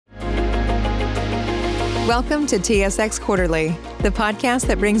Welcome to TSX Quarterly, the podcast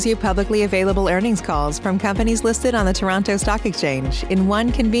that brings you publicly available earnings calls from companies listed on the Toronto Stock Exchange in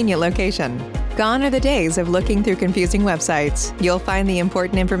one convenient location. Gone are the days of looking through confusing websites. You'll find the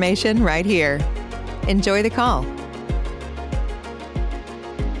important information right here. Enjoy the call.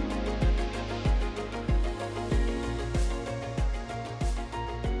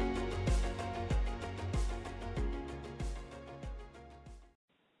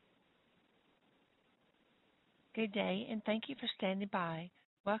 Good day, and thank you for standing by.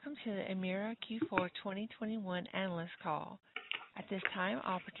 Welcome to the Emera Q4 2021 analyst call. At this time,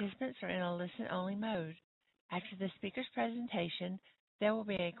 all participants are in a listen-only mode. After the speaker's presentation, there will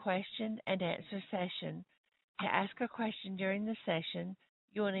be a question-and-answer session. To ask a question during the session,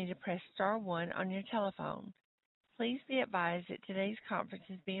 you will need to press star 1 on your telephone. Please be advised that today's conference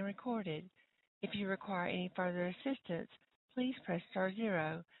is being recorded. If you require any further assistance, please press star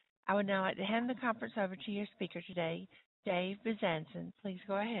 0. I would now like to hand the conference over to your speaker today, Dave Bezanson. Please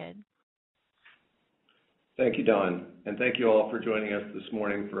go ahead. Thank you, Dawn, and thank you all for joining us this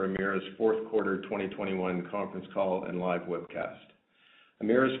morning for Emera's fourth quarter 2021 conference call and live webcast.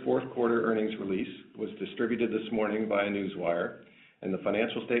 Emera's fourth quarter earnings release was distributed this morning via Newswire, and the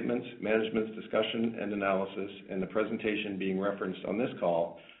financial statements, management's discussion and analysis, and the presentation being referenced on this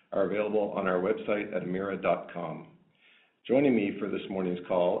call are available on our website at emera.com. Joining me for this morning's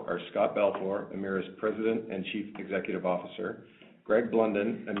call are Scott Balfour, Emera's President and Chief Executive Officer, Greg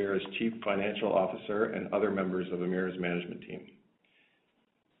Blunden, Emera's Chief Financial Officer, and other members of Emera's management team.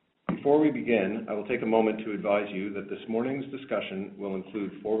 Before we begin, I will take a moment to advise you that this morning's discussion will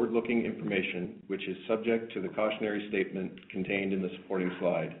include forward-looking information which is subject to the cautionary statement contained in the supporting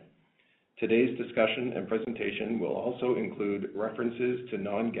slide. Today's discussion and presentation will also include references to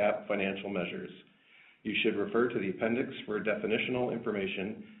non-GAAP financial measures. You should refer to the appendix for definitional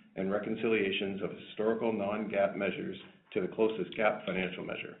information and reconciliations of historical non-GAAP measures to the closest GAAP financial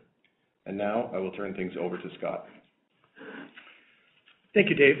measure. And now I will turn things over to Scott. Thank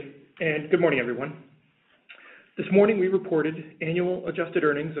you, Dave, and good morning, everyone. This morning we reported annual adjusted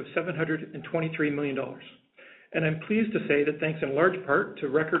earnings of $723 million. And I'm pleased to say that thanks in large part to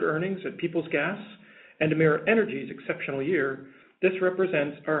record earnings at Peoples Gas and Emera Energy's exceptional year, this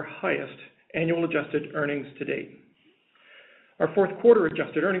represents our highest annual adjusted earnings to date. Our fourth quarter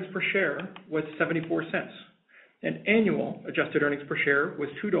adjusted earnings per share was 74 cents, and annual adjusted earnings per share was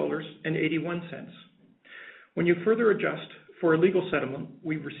 $2.81. When you further adjust for a legal settlement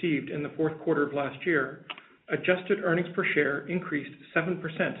we received in the fourth quarter of last year, adjusted earnings per share increased 7%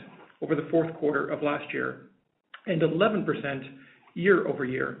 over the fourth quarter of last year and 11% year over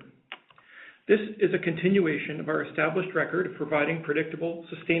year. This is a continuation of our established record of providing predictable,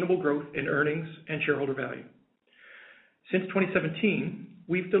 sustainable growth in earnings and shareholder value. Since 2017,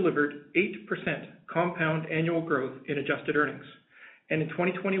 we've delivered 8% compound annual growth in adjusted earnings, and in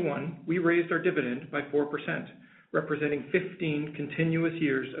 2021, we raised our dividend by 4%, representing 15 continuous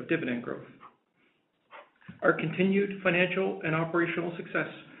years of dividend growth. Our continued financial and operational success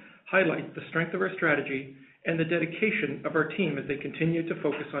highlight the strength of our strategy and the dedication of our team as they continue to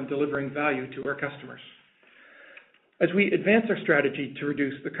focus on delivering value to our customers. As we advance our strategy to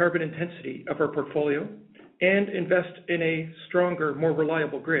reduce the carbon intensity of our portfolio and invest in a stronger, more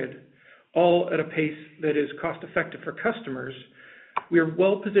reliable grid, all at a pace that is cost-effective for customers, we are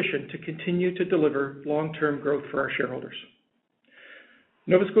well positioned to continue to deliver long-term growth for our shareholders.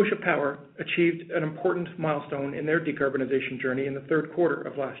 Nova Scotia Power achieved an important milestone in their decarbonization journey in the third quarter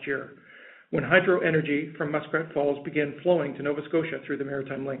of last year, when hydro energy from Muskrat Falls began flowing to Nova Scotia through the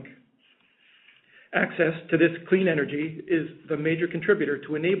Maritime Link. Access to this clean energy is the major contributor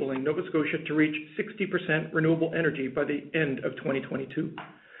to enabling Nova Scotia to reach 60% renewable energy by the end of 2022.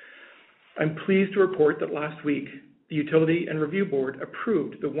 I'm pleased to report that last week, the Utility and Review Board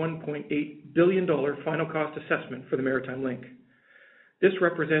approved the $1.8 billion final cost assessment for the Maritime Link. This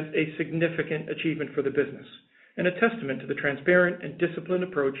represents a significant achievement for the business and a testament to the transparent and disciplined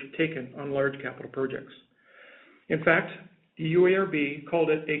approach taken on large capital projects. In fact, the UARB called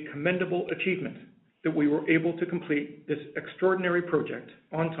it a commendable achievement that we were able to complete this extraordinary project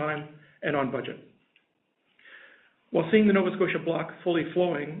on time and on budget. While seeing the Nova Scotia block fully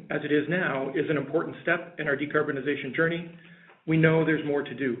flowing as it is now is an important step in our decarbonization journey, we know there's more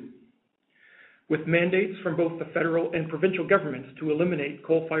to do. With mandates from both the federal and provincial governments to eliminate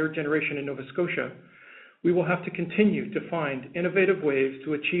coal-fired generation in Nova Scotia, we will have to continue to find innovative ways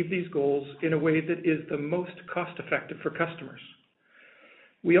to achieve these goals in a way that is the most cost-effective for customers.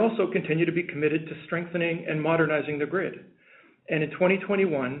 We also continue to be committed to strengthening and modernizing the grid. And in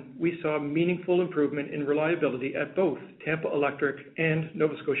 2021, we saw meaningful improvement in reliability at both Tampa Electric and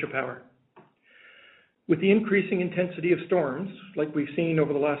Nova Scotia Power. With the increasing intensity of storms, like we've seen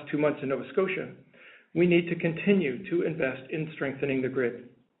over the last 2 months in Nova Scotia, we need to continue to invest in strengthening the grid.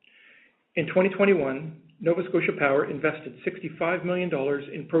 In 2021, Nova Scotia Power invested $65 million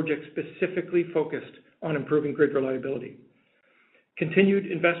in projects specifically focused on improving grid reliability. Continued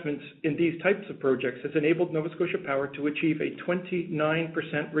investments in these types of projects has enabled Nova Scotia Power to achieve a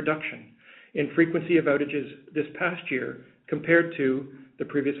 29% reduction in frequency of outages this past year compared to the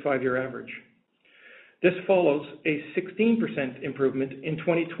previous 5-year average. This follows a 16% improvement in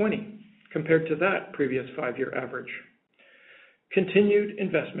 2020 compared to that previous 5-year average. Continued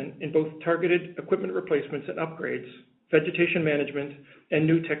investment in both targeted equipment replacements and upgrades, vegetation management, and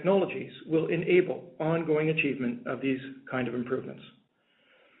new technologies will enable ongoing achievement of these kind of improvements.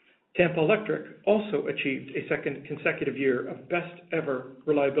 Tampa Electric also achieved a second consecutive year of best ever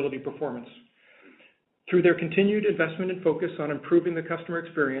reliability performance. Through their continued investment and focus on improving the customer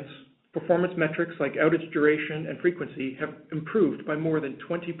experience, performance metrics like outage duration and frequency have improved by more than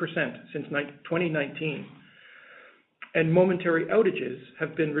 20% since 2019. And momentary outages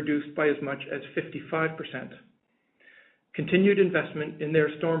have been reduced by as much as 55%. Continued investment in their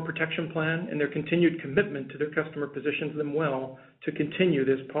storm protection plan and their continued commitment to their customer positions them well to continue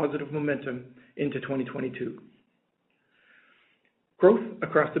this positive momentum into 2022. Growth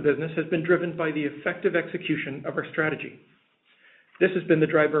across the business has been driven by the effective execution of our strategy. This has been the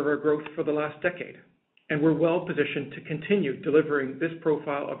driver of our growth for the last decade, and we're well positioned to continue delivering this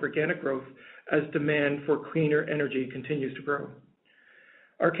profile of organic growth as demand for cleaner energy continues to grow.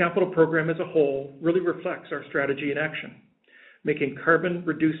 Our capital program as a whole really reflects our strategy in action, making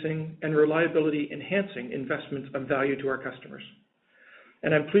carbon-reducing and reliability-enhancing investments of value to our customers.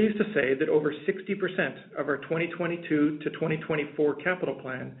 And I'm pleased to say that over 60% of our 2022 to 2024 capital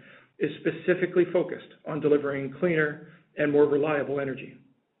plan is specifically focused on delivering cleaner and more reliable energy.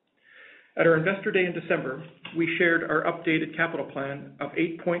 At our Investor Day in December, we shared our updated capital plan of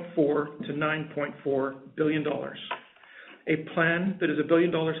 $8.4 to $9.4 billion, a plan that is $1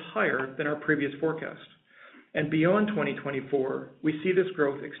 billion higher than our previous forecast. And beyond 2024, we see this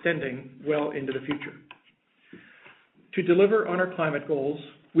growth extending well into the future. To deliver on our climate goals,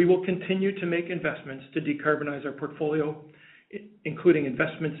 we will continue to make investments to decarbonize our portfolio, including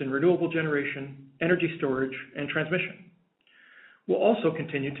investments in renewable generation, energy storage, and transmission. We'll also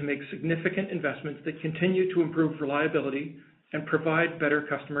continue to make significant investments that continue to improve reliability and provide better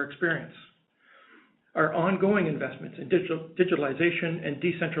customer experience. Our ongoing investments in digitalization and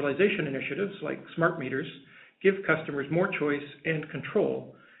decentralization initiatives like smart meters give customers more choice and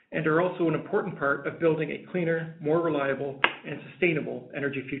control, and are also an important part of building a cleaner, more reliable, and sustainable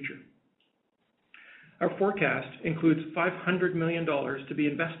energy future. Our forecast includes $500 million to be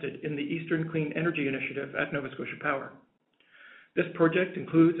invested in the Eastern Clean Energy Initiative at Nova Scotia Power. This project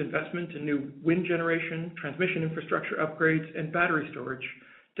includes investment in new wind generation, transmission infrastructure upgrades, and battery storage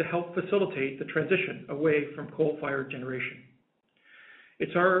to help facilitate the transition away from coal-fired generation.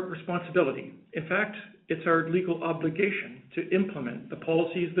 It's our responsibility, in fact, it's our legal obligation to implement the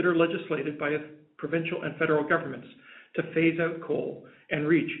policies that are legislated by provincial and federal governments to phase out coal and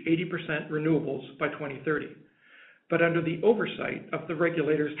reach 80% renewables by 2030. But under the oversight of the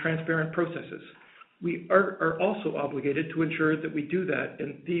regulators' transparent processes, we are also obligated to ensure that we do that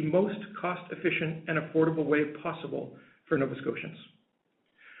in the most cost-efficient and affordable way possible for Nova Scotians.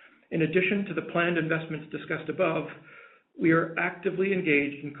 In addition to the planned investments discussed above, we are actively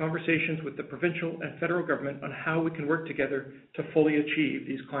engaged in conversations with the provincial and federal government on how we can work together to fully achieve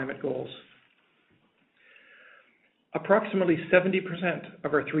these climate goals. Approximately 70%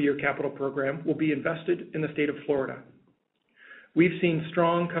 of our 3-year capital program will be invested in the state of Florida. We've seen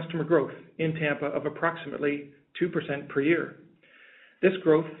strong customer growth in Tampa of approximately 2% per year. This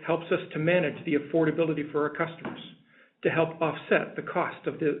growth helps us to manage the affordability for our customers, to help offset the cost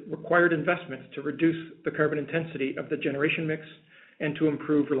of the required investments to reduce the carbon intensity of the generation mix and to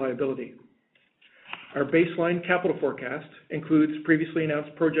improve reliability. Our baseline capital forecast includes previously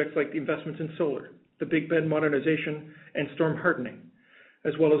announced projects like the investments in solar, the Big Bend modernization, and storm hardening,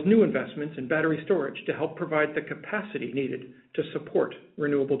 as well as new investments in battery storage to help provide the capacity needed to support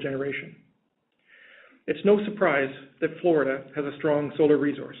renewable generation. It's no surprise that Florida has a strong solar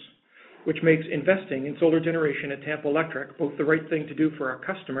resource, which makes investing in solar generation at Tampa Electric both the right thing to do for our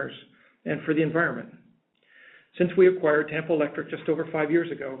customers and for the environment. Since we acquired Tampa Electric just over 5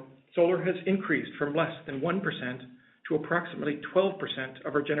 years ago, solar has increased from less than 1% to approximately 12%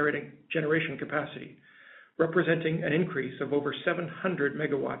 of our generation capacity, representing an increase of over 700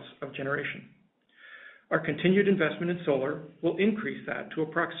 megawatts of generation. Our continued investment in solar will increase that to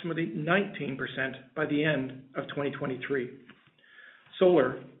approximately 19% by the end of 2023.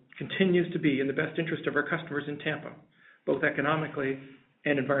 Solar continues to be in the best interest of our customers in Tampa, both economically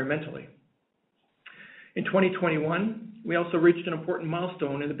and environmentally. In 2021, we also reached an important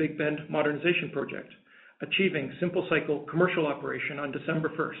milestone in the Big Bend modernization project, achieving simple cycle commercial operation on December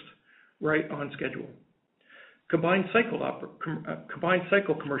 1st, right on schedule. Combined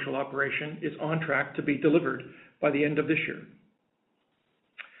cycle commercial operation is on track to be delivered by the end of this year.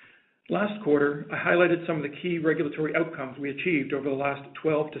 Last quarter, I highlighted some of the key regulatory outcomes we achieved over the last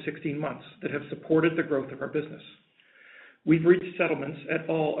 12 to 16 months that have supported the growth of our business. We've reached settlements at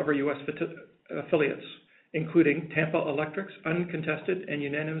all of our U.S. affiliates, including Tampa Electric's uncontested and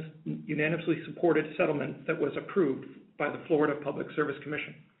unanimously supported settlement that was approved by the Florida Public Service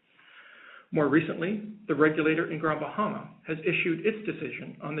Commission. More recently, the regulator in Grand Bahama has issued its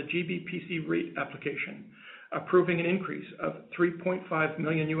decision on the GBPC rate application, approving an increase of $3.5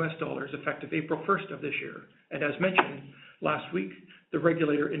 million effective April 1st of this year. And as mentioned last week, the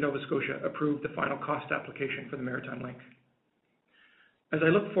regulator in Nova Scotia approved the final cost application for the Maritime Link. As I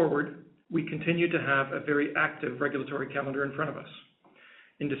look forward, we continue to have a very active regulatory calendar in front of us.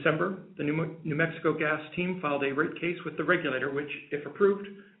 In December, the New Mexico Gas team filed a rate case with the regulator, which, if approved,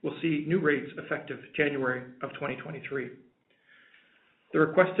 will see new rates effective January of 2023. The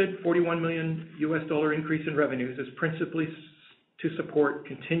requested $41 million increase in revenues is principally to support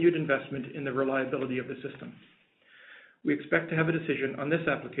continued investment in the reliability of the system. We expect to have a decision on this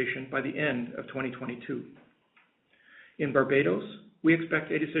application by the end of 2022. In Barbados, we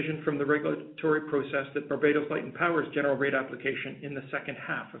expect a decision from the regulatory process that Barbados Light and Power's general rate application in the second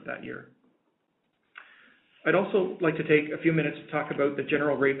half of that year. I'd also like to take a few minutes to talk about the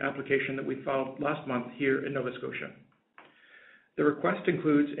general rate application that we filed last month here in Nova Scotia. The request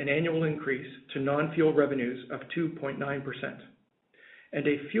includes an annual increase to non-fuel revenues of 2.9% and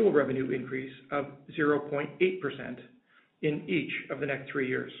a fuel revenue increase of 0.8% in each of the next 3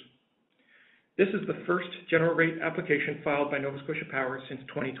 years. This is the first general rate application filed by Nova Scotia Power since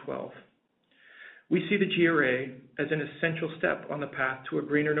 2012. We see the GRA as an essential step on the path to a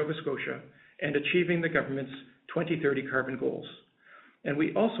greener Nova Scotia and achieving the government's 2030 carbon goals. And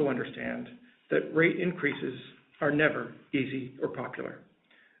we also understand that rate increases are never easy or popular,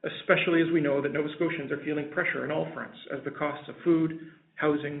 especially as we know that Nova Scotians are feeling pressure on all fronts as the costs of food,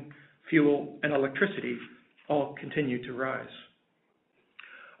 housing, fuel, and electricity all continue to rise.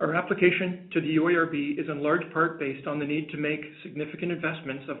 Our application to the UARB is in large part based on the need to make significant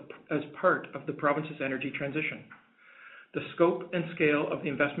investments as part of the province's energy transition. The scope and scale of the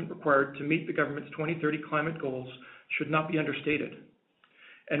investment required to meet the government's 2030 climate goals should not be understated,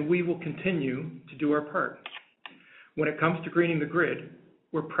 and we will continue to do our part. When it comes to greening the grid,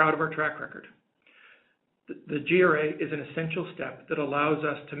 we're proud of our track record. The GRA is an essential step that allows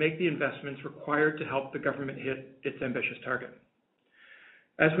us to make the investments required to help the government hit its ambitious target.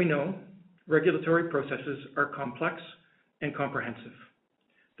 As we know, regulatory processes are complex and comprehensive.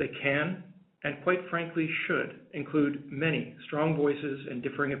 They can, and quite frankly should, include many strong voices and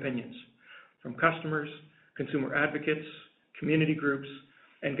differing opinions from customers, consumer advocates, community groups,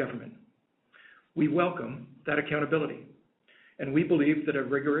 and government. We welcome that accountability, and we believe that a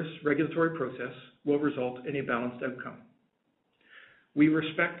rigorous regulatory process will result in a balanced outcome. We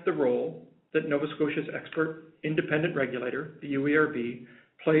respect the role that Nova Scotia's expert independent regulator, the UARB,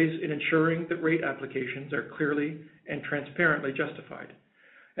 plays in ensuring that rate applications are clearly and transparently justified,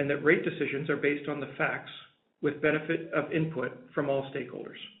 and that rate decisions are based on the facts with benefit of input from all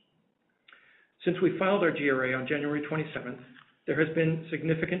stakeholders. Since we filed our GRA on January 27th, there has been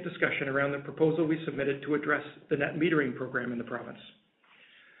significant discussion around the proposal we submitted to address the net metering program in the province.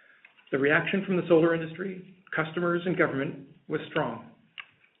 The reaction from the solar industry, customers, and government was strong.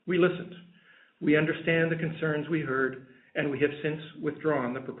 We listened. We understand the concerns we heard, and we have since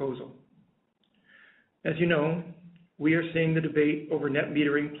withdrawn the proposal. As you know, we are seeing the debate over net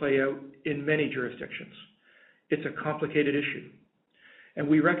metering play out in many jurisdictions. It's a complicated issue, and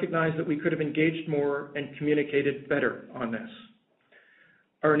we recognize that we could have engaged more and communicated better on this.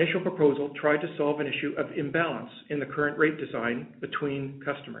 Our initial proposal tried to solve an issue of imbalance in the current rate design between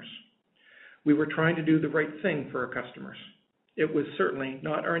customers. We were trying to do the right thing for our customers. It was certainly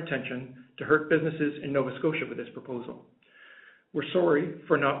not our intention to hurt businesses in Nova Scotia with this proposal. We're sorry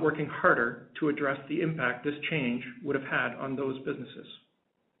for not working harder to address the impact this change would have had on those businesses.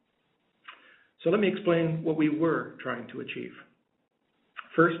 So let me explain what we were trying to achieve.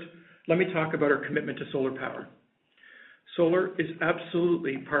 First, let me talk about our commitment to solar power. Solar is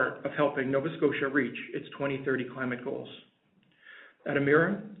absolutely part of helping Nova Scotia reach its 2030 climate goals. At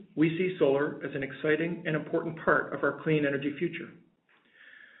Emera, we see solar as an exciting and important part of our clean energy future.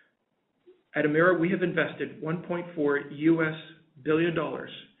 At Emera, we have invested $1.4 billion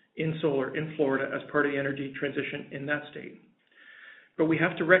in solar in Florida as part of the energy transition in that state. But we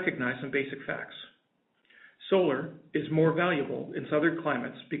have to recognize some basic facts. Solar is more valuable in southern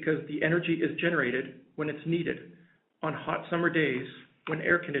climates because the energy is generated when it's needed on hot summer days when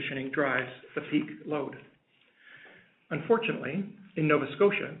air conditioning drives the peak load. Unfortunately, in Nova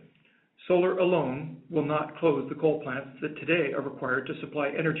Scotia, solar alone will not close the coal plants that today are required to supply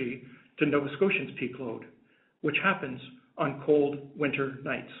energy to Nova Scotians' peak load, which happens on cold winter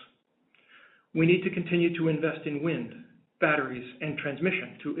nights. We need to continue to invest in wind, batteries, and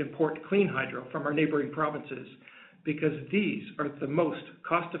transmission to import clean hydro from our neighboring provinces because these are the most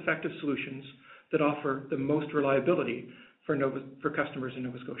cost-effective solutions that offer the most reliability for customers in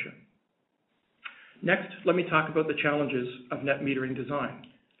Nova Scotia. Next, let me talk about the challenges of net metering design.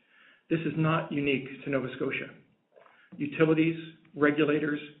 This is not unique to Nova Scotia. Utilities,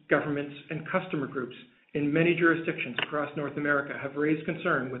 regulators, governments, and customer groups in many jurisdictions across North America have raised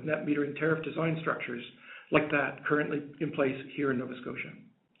concern with net metering tariff design structures like that currently in place here in Nova Scotia.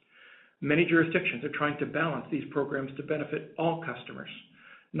 Many jurisdictions are trying to balance these programs to benefit all customers,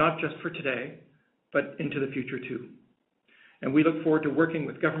 not just for today, but into the future too. And we look forward to working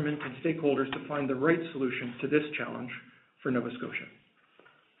with government and stakeholders to find the right solution to this challenge for Nova Scotia.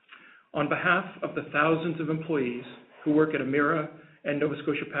 On behalf of the thousands of employees who work at Emera and Nova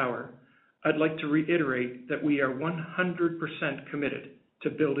Scotia Power, I'd like to reiterate that we are 100% committed to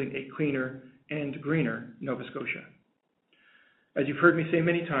building a cleaner and greener Nova Scotia. As you've heard me say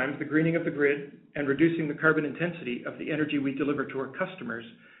many times, the greening of the grid and reducing the carbon intensity of the energy we deliver to our customers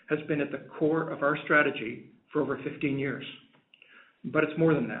has been at the core of our strategy for over 15 years. But it's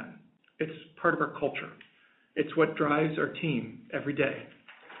more than that. It's part of our culture. It's what drives our team every day.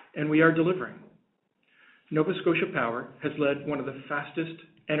 And we are delivering. Nova Scotia Power has led one of the fastest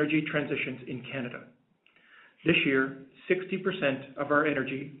energy transitions in Canada. This year, 60% of our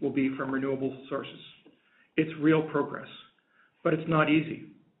energy will be from renewable sources. It's real progress, but it's not easy.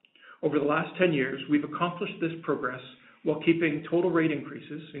 Over the last 10 years, we've accomplished this progress while keeping total rate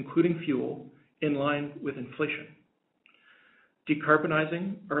increases, including fuel, in line with inflation.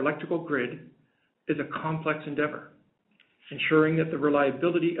 Decarbonizing our electrical grid is a complex endeavor, ensuring that the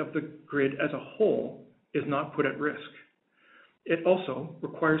reliability of the grid as a whole is not put at risk. It also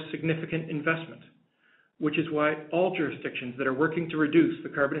requires significant investment, which is why all jurisdictions that are working to reduce the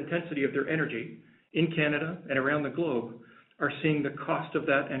carbon intensity of their energy in Canada and around the globe are seeing the cost of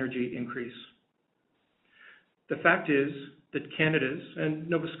that energy increase. The fact is that Canada's and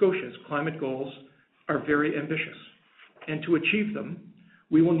Nova Scotia's climate goals are very ambitious, and to achieve them,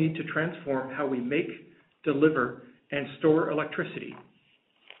 we will need to transform how we make, deliver, and store electricity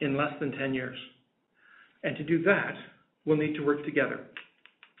in less than 10 years. And to do that, we'll need to work together,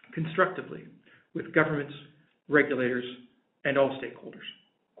 constructively, with governments, regulators, and all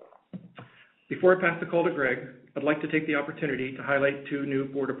stakeholders. Before I pass the call to Greg, I'd like to take the opportunity to highlight two new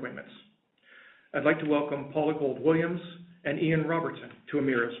board appointments. I'd like to welcome Paula Gold-Williams and Ian Robertson to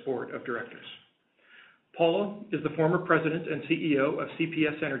Emera's board of directors. Paula is the former president and CEO of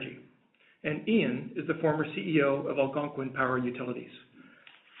CPS Energy, and Ian is the former CEO of Algonquin Power and Utilities.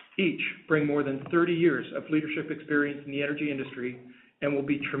 Each bring more than 30 years of leadership experience in the energy industry and will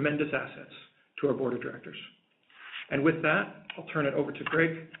be tremendous assets to our board of directors. And with that, I'll turn it over to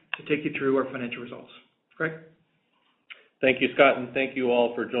Greg to take you through our financial results. Greg? Thank you, Scott, and thank you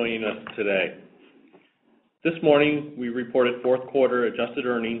all for joining us today. This morning, we reported fourth quarter adjusted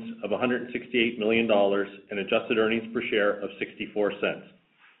earnings of $168 million and adjusted earnings per share of 64 cents.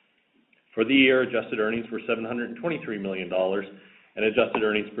 For the year, adjusted earnings were $723 million and adjusted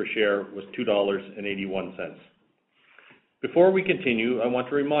earnings per share was $2.81. Before we continue, I want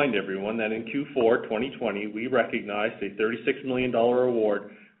to remind everyone that in Q4 2020, we recognized a $36 million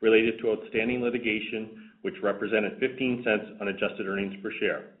award related to outstanding litigation, which represented 15 cents on adjusted earnings per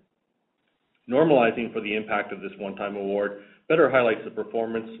share. Normalizing for the impact of this one-time award better highlights the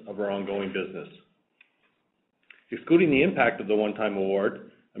performance of our ongoing business. Excluding the impact of the one-time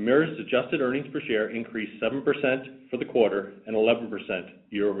award, Emera's adjusted earnings per share increased 7% for the quarter and 11%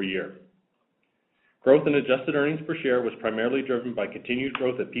 year over year. Growth in adjusted earnings per share was primarily driven by continued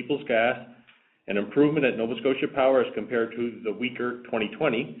growth at Peoples Gas, an improvement at Nova Scotia Power as compared to the weaker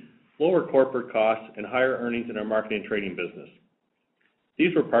 2020, lower corporate costs, and higher earnings in our marketing and trading business.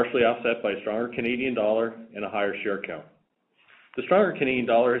 These were partially offset by a stronger Canadian dollar and a higher share count. The stronger Canadian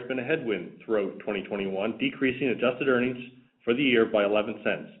dollar has been a headwind throughout 2021, decreasing adjusted earnings for the year by 11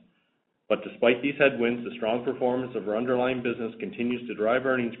 cents. But despite these headwinds, the strong performance of our underlying business continues to drive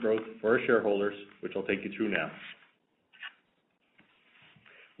earnings growth for our shareholders, which I'll take you through now.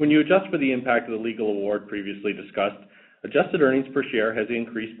 When you adjust for the impact of the legal award previously discussed, Adjusted earnings per share has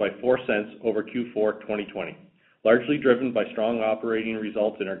increased by 4 cents over Q4 2020, largely driven by strong operating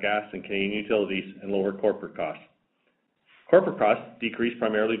results in our gas and Canadian utilities and lower corporate costs. Corporate costs decreased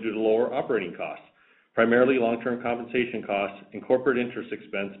primarily due to lower operating costs, primarily long-term compensation costs and corporate interest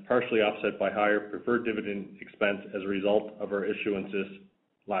expense, partially offset by higher preferred dividend expense as a result of our issuances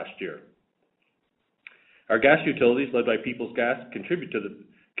last year. Our gas utilities, led by Peoples Gas,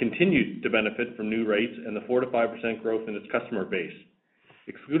 continued to benefit from new rates and the 4 to 5% growth in its customer base.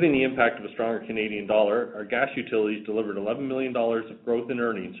 Excluding the impact of a stronger Canadian dollar, our gas utilities delivered $11 million of growth in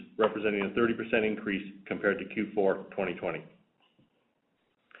earnings, representing a 30% increase compared to Q4 2020.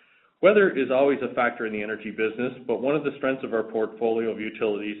 Weather is always a factor in the energy business, but one of the strengths of our portfolio of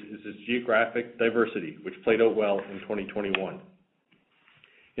utilities is its geographic diversity, which played out well in 2021.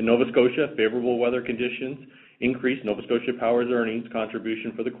 In Nova Scotia, favorable weather conditions increased Nova Scotia Power's earnings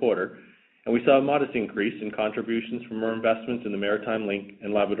contribution for the quarter, and we saw a modest increase in contributions from our investments in the Maritime Link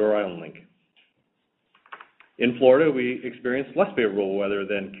and Labrador Island Link. In Florida, we experienced less favorable weather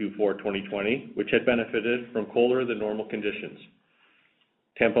than Q4 2020, which had benefited from colder than normal conditions.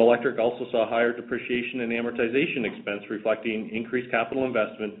 Tampa Electric also saw higher depreciation and amortization expense, reflecting increased capital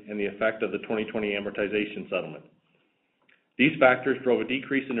investment and the effect of the 2020 amortization settlement. These factors drove a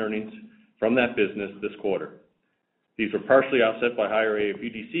decrease in earnings from that business this quarter. These were partially offset by higher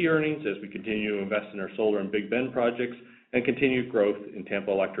AFUDC earnings as we continue to invest in our solar and Big Bend projects and continued growth in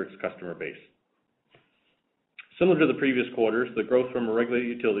Tampa Electric's customer base. Similar to the previous quarters, the growth from our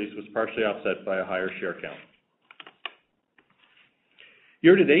regulated utilities was partially offset by a higher share count.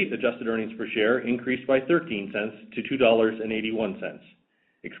 Year-to-date adjusted earnings per share increased by 13 cents to $2.81.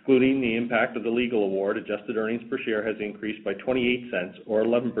 Excluding the impact of the legal award, adjusted earnings per share has increased by 28 cents or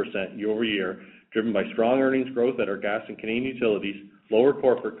 11% year-over-year, driven by strong earnings growth at our gas and Canadian utilities, lower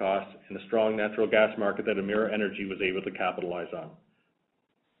corporate costs, and a strong natural gas market that Emera Energy was able to capitalize on.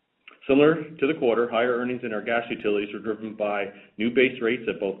 Similar to the quarter, higher earnings in our gas utilities were driven by new base rates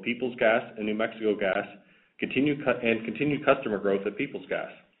at both Peoples Gas and New Mexico Gas, continued customer growth at Peoples Gas.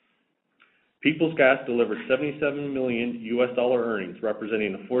 Peoples Gas delivered $77 million earnings,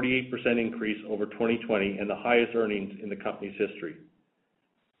 representing a 48% increase over 2020 and the highest earnings in the company's history.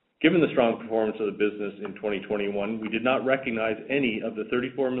 Given the strong performance of the business in 2021, we did not recognize any of the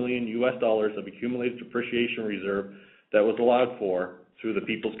 $34 million of accumulated depreciation reserve that was allowed for through the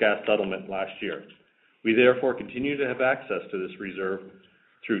Peoples Gas settlement last year. We therefore continue to have access to this reserve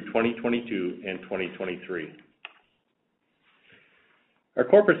through 2022 and 2023. Our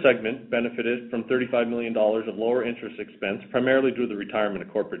corporate segment benefited from $35 million of lower interest expense, primarily due to the retirement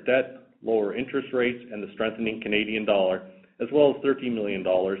of corporate debt, lower interest rates, and the strengthening Canadian dollar, as well as $13 million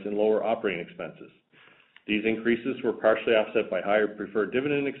in lower operating expenses. These increases were partially offset by higher preferred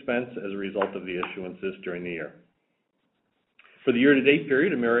dividend expense as a result of the issuances during the year. For the year-to-date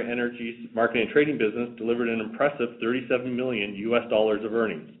period, Emera Energy's marketing and trading business delivered an impressive $37 million of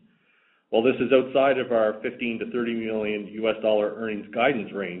earnings. While this is outside of our $15 to $30 million earnings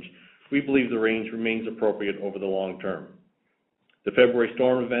guidance range, we believe the range remains appropriate over the long term. The February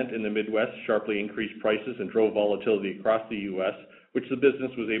storm event in the Midwest sharply increased prices and drove volatility across the U.S., which the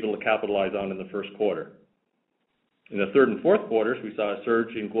business was able to capitalize on in the first quarter. In the third and fourth quarters, we saw a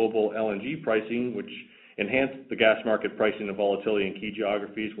surge in global LNG pricing, which enhanced the gas market pricing and volatility in key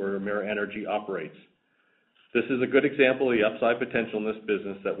geographies where Emera Energy operates. This is a good example of the upside potential in this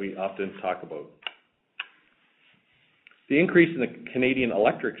business that we often talk about. The increase in the Canadian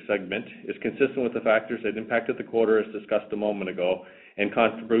Electric segment is consistent with the factors that impacted the quarter as discussed a moment ago, and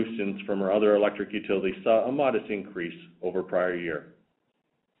contributions from our other electric utilities saw a modest increase over prior year.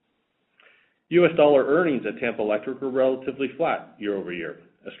 U.S. dollar earnings at Tampa Electric were relatively flat year over year,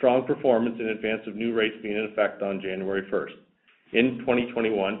 a strong performance in advance of new rates being in effect on January 1st. In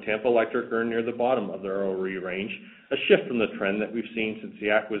 2021, Tampa Electric earned near the bottom of their ROE range, a shift from the trend that we've seen since the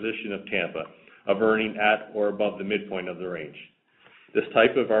acquisition of Tampa, of earning at or above the midpoint of the range. This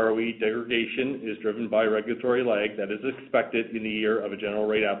type of ROE degradation is driven by regulatory lag that is expected in the year of a general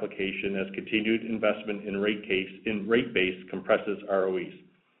rate application as continued investment in rate base compresses ROEs.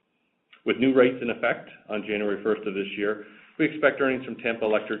 With new rates in effect on January 1st of this year, we expect earnings from Tampa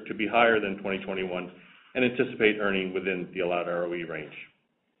Electric to be higher than 2021 and anticipate earning within the allowed ROE range.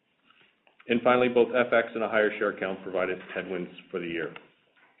 And finally, both FX and a higher share count provided headwinds for the year.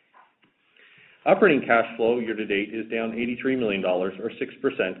 Operating cash flow year-to-date is down $83 million, or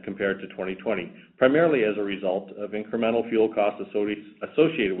 6% compared to 2020, primarily as a result of incremental fuel costs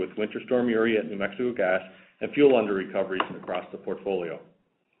associated with Winter Storm Uri at New Mexico Gas and fuel under-recoveries across the portfolio.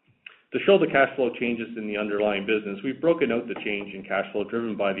 To show the cash flow changes in the underlying business, we've broken out the change in cash flow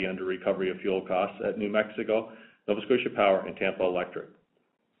driven by the under-recovery of fuel costs at New Mexico, Nova Scotia Power, and Tampa Electric.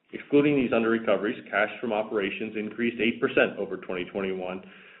 Excluding these under-recoveries, cash from operations increased 8% over 2021,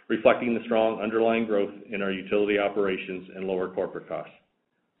 reflecting the strong underlying growth in our utility operations and lower corporate costs.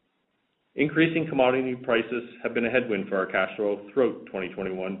 Increasing commodity prices have been a headwind for our cash flow throughout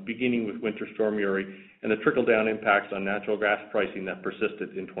 2021, beginning with Winter Storm Uri and the trickle-down impacts on natural gas pricing that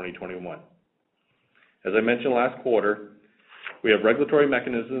persisted in 2021. As I mentioned last quarter, we have regulatory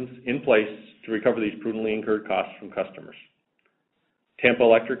mechanisms in place to recover these prudently incurred costs from customers. Tampa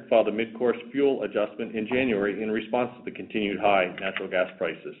Electric filed a mid-course fuel adjustment in January in response to the continued high natural gas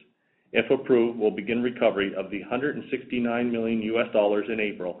prices. If approved, we'll begin recovery of the $169 million in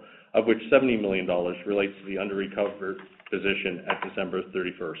April, of which $70 million relates to the under-recovered position at December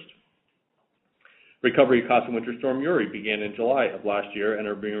 31st. Recovery costs of Winter Storm Uri began in July of last year and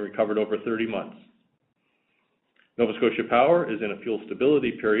are being recovered over 30 months. Nova Scotia Power is in a fuel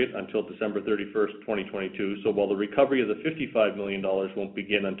stability period until December 31st, 2022, so while the recovery of the $55 million won't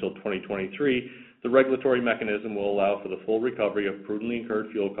begin until 2023, the regulatory mechanism will allow for the full recovery of prudently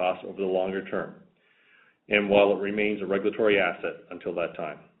incurred fuel costs over the longer term, and while it remains a regulatory asset until that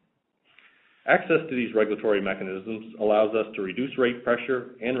time. Access to these regulatory mechanisms allows us to reduce rate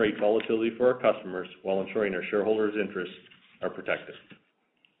pressure and rate volatility for our customers while ensuring our shareholders' interests are protected.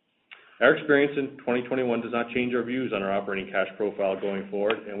 Our experience in 2021 does not change our views on our operating cash profile going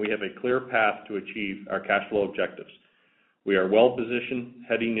forward, and we have a clear path to achieve our cash flow objectives. We are well positioned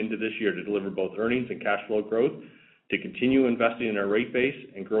heading into this year to deliver both earnings and cash flow growth, to continue investing in our rate base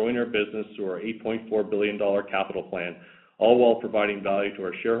and growing our business through our $8.4 billion capital plan, all while providing value to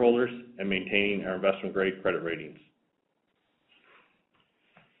our shareholders and maintaining our investment-grade credit ratings.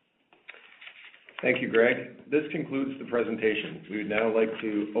 Thank you, Greg. This concludes the presentation. We would now like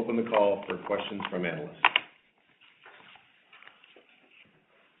to open the call for questions from analysts.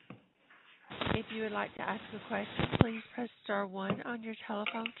 If you would like to ask a question, please press star 1 on your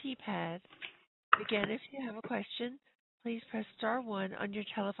telephone keypad. Again, if you have a question, please press star 1 on your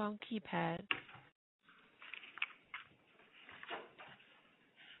telephone keypad.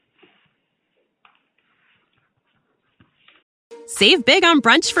 Save big on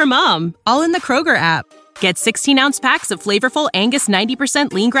brunch for mom, all in the Kroger app. Get 16-ounce packs of flavorful Angus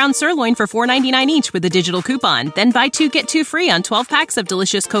 90% lean ground sirloin for $4.99 each with a digital coupon. Then buy 2, get 2 free on 12 packs of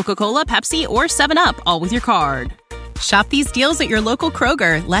delicious Coca-Cola, Pepsi, or 7-Up, all with your card. Shop these deals at your local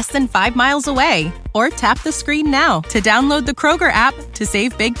Kroger, less than 5 miles away. Or tap the screen now to download the Kroger app to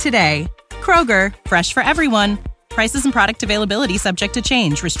save big today. Kroger, fresh for everyone. Prices and product availability subject to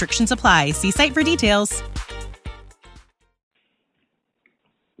change. Restrictions apply. See site for details.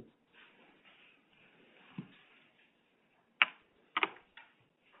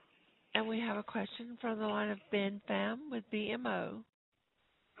 And we have a question from the line of Ben Pham with BMO.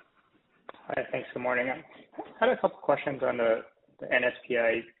 Hi, thanks. Good morning. I had a couple questions on the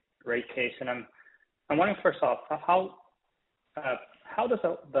NSPI rate case, and I'm wondering first off, how does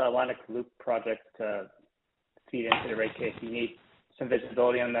the Atlantic Loop project feed into the rate case? Do you need some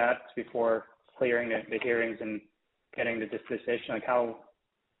visibility on that before clearing the hearings and getting the decision? Like how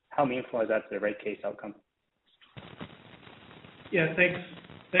meaningful is that to the rate case outcome? Yeah, thanks,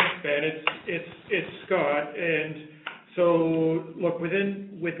 Ben. It's Scott, and so look,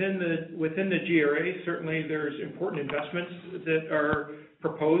 within the GRA, certainly there's important investments that are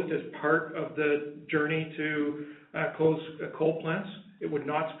proposed as part of the journey to close coal plants. It would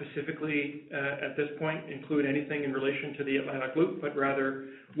not specifically at this point include anything in relation to the Atlantic Loop, but rather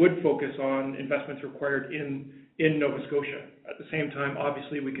would focus on investments required in Nova Scotia. At the same time,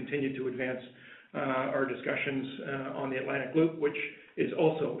 obviously, we continue to advance our discussions on the Atlantic Loop, which is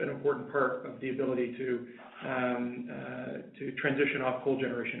also an important part of the ability to transition off coal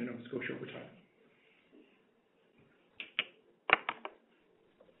generation in Nova Scotia over time.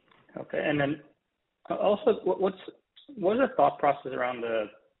 Okay, and then also, what is the thought process around the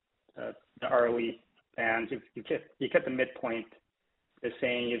ROE bands? You kept the midpoint as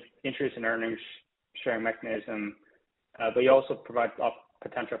saying you've interest in earnings sharing mechanism, but you also provide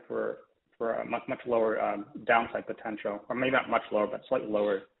potential for a much lower downside potential, or maybe not much lower, but slightly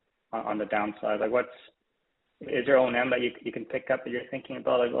lower on the downside. Like, is there O&M that you can pick up that you're thinking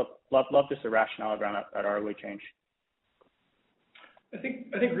about? Like, love just the rationale around that ROE change. I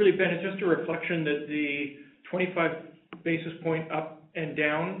think really, Ben, it's just a reflection that the 25 basis point up and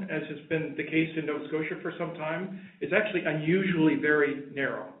down, as has been the case in Nova Scotia for some time, is actually unusually very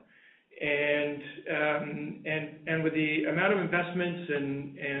narrow. And with the amount of investments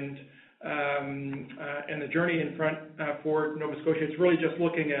and the journey in front for Nova Scotia, it's really just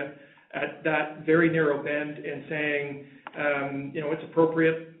looking at that very narrow bend and saying, it's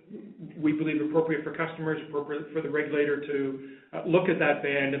appropriate we believe appropriate for customers, appropriate for the regulator to look at that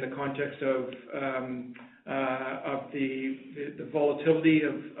band in the context of the volatility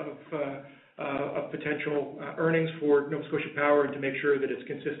of potential earnings for Nova Scotia Power, and to make sure that it's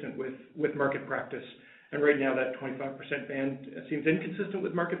consistent with market practice. And right now, that 25% band seems inconsistent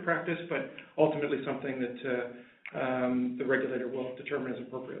with market practice, but ultimately something that the regulator will determine as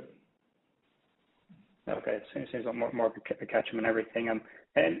appropriate. Okay, so it seems a lot more of a catch-up and everything.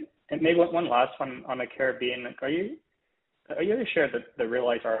 And maybe one last one on the Caribbean. Like, are you able to share the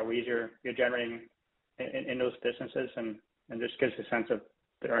realized ROEs you're generating in those businesses, and just gives a sense of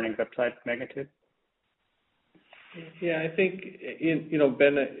the earnings upside magnitude? Yeah, I think,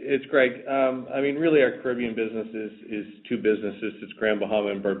 Ben, it's Greg. I mean, really our Caribbean business is two businesses. It's Grand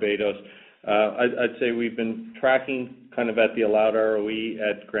Bahama and Barbados. I'd say we've been tracking kind of at the allowed ROE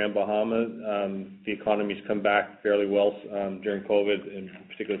at Grand Bahama. The economy's come back fairly well during COVID, and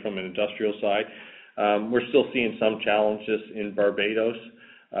particularly from an industrial side. We're still seeing some challenges in Barbados,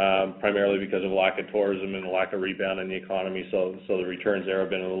 primarily because of lack of tourism and a lack of rebound in the economy. So the returns there have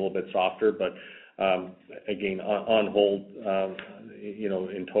been a little bit softer, but again, on hold,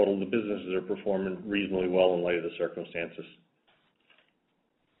 in total, the businesses are performing reasonably well in light of the circumstances.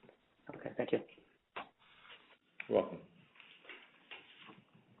 Okay, thank you. You're welcome.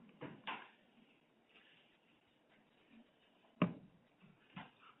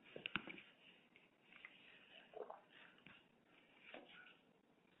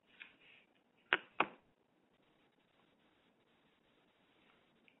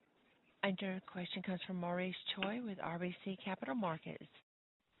 Our question comes from Maurice Choy with RBC Capital Markets.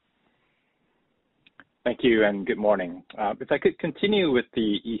 Thank you, and good morning. If I could continue with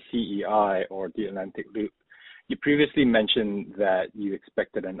the ECEI, or the Atlantic Loop, you previously mentioned that you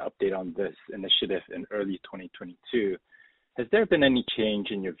expected an update on this initiative in early 2022. Has there been any change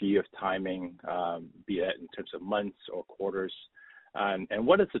in your view of timing, be it in terms of months or quarters? And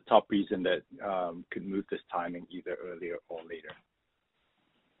what is the top reason that could move this timing either earlier or later?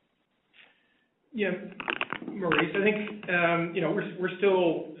 Yeah, Maurice, I think we're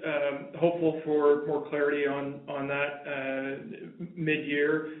still hopeful for more clarity on that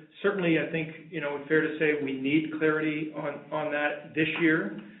mid-year. Certainly, I think it's fair to say we need clarity on that this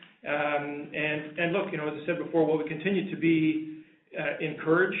year. And look, as I said before, while we continue to be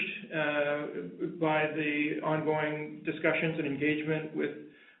encouraged by the ongoing discussions and engagement with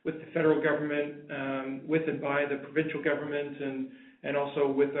the federal government, with and by the provincial government, and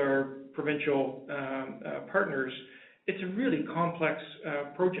also with our provincial partners, it's a really complex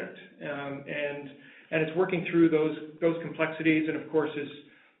project, and it's working through those complexities. And of course,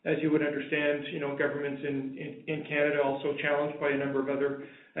 as you would understand, governments in Canada also challenged by a number of other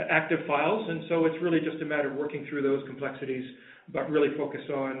active files, and so it's really just a matter of working through those complexities, but really focused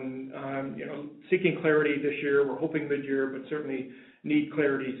on seeking clarity this year. We're hoping mid-year, but certainly need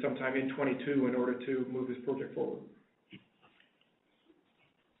clarity sometime in 22 in order to move this project forward.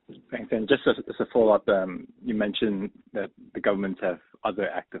 Thanks. And just as a follow-up, you mentioned that the governments have other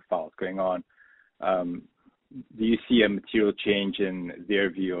active files going on. Do you see a material change in their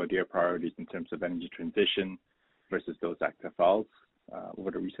view or their priorities in terms of energy transition versus those active files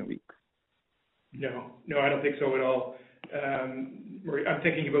over the recent weeks? No, I don't think so at all. I'm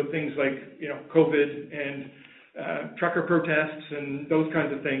thinking about things like COVID and trucker protests and those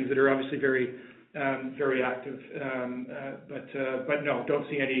kinds of things that are obviously very active, but no, don't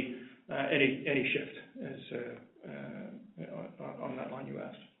see any shift as on that line you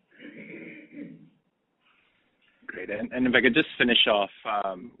asked. Great, and if I could just finish off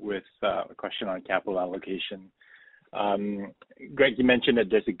with a question on capital allocation. Greg, you mentioned that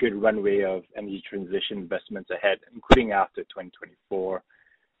there's a good runway of energy transition investments ahead, including after 2024.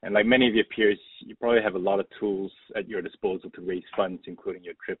 And like many of your peers, you probably have a lot of tools at your disposal to raise funds, including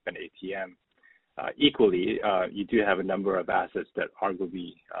your DRIP and ATM. Equally, you do have a number of assets that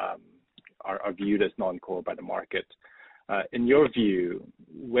arguably are viewed as non-core by the market. In your view,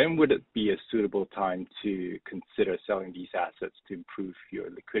 when would it be a suitable time to consider selling these assets to improve your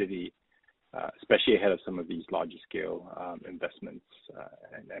liquidity, especially ahead of some of these larger scale investments,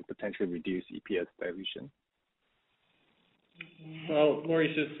 and potentially reduce EPS dilution? Well,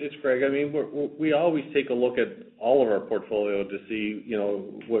 Maurice, it's Greg. I mean, we always take a look at all of our portfolio to see,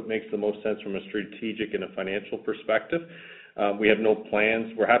 what makes the most sense from a strategic and a financial perspective. We have no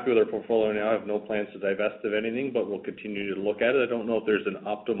plans. We're happy with our portfolio now. I have no plans to divest of anything, but we'll continue to look at it. I don't know if there's an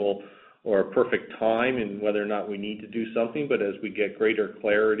optimal or a perfect time in whether or not we need to do something, but as we get greater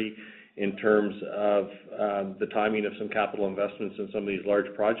clarity in terms of the timing of some capital investments in some of these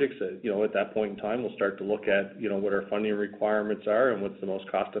large projects. At that point in time, we'll start to look at, what our funding requirements are and what's the most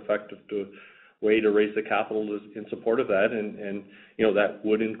cost-effective way to raise the capital in support of that. And that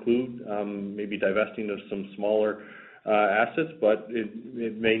would include maybe divesting of some smaller assets, but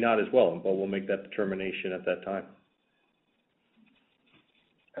it may not as well. But we'll make that determination at that time.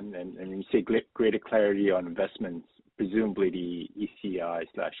 And when you say greater clarity on investments, presumably the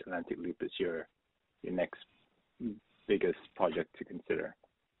ECI/Atlantic Loop is your next biggest project to consider.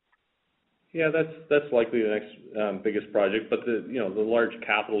 Yeah, that's likely the next biggest project, but the large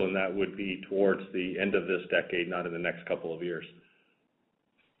capital in that would be towards the end of this decade, not in the next couple of years.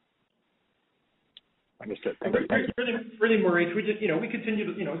 Understood. Thank you. Really, Maurice, we just, we continue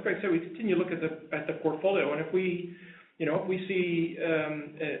to, as Greg said, we continue to look at the portfolio, and if we see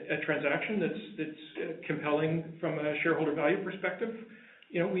a transaction that's compelling from a shareholder value perspective,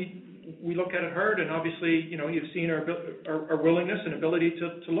 we look at it hard, and obviously, you've seen our willingness and ability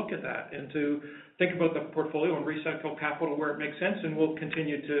to look at that and to think about the portfolio and recycle capital where it makes sense, and we'll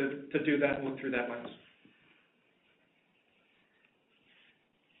continue to do that and look through that lens.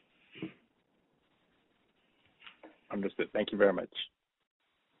 Understood. Thank you very much.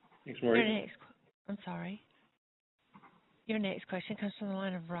 Thanks, Maurice. Your next question comes from the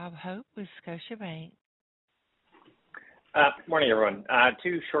line of Rob Hope with Scotiabank. Morning, everyone.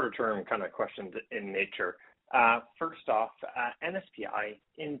 Two shorter-term kind of questions in nature. First off, NSPI,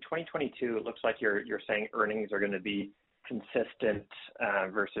 in 2022, it looks like you're saying earnings are going to be consistent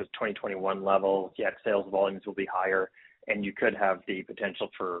versus 2021 levels, yet sales volumes will be higher, and you could have the potential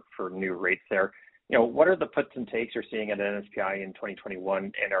for new rates there. What are the puts and takes you're seeing at NSPI in 2021,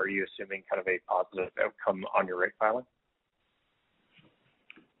 and are you assuming kind of a positive outcome on your rate filing?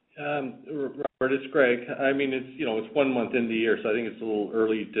 Robert, it's Greg. I mean, it's 1 month in the year, so I think it's a little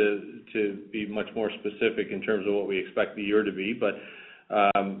early to be much more specific in terms of what we expect the year to be. But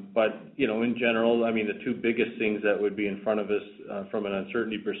in general, I mean, the two biggest things that would be in front of us from an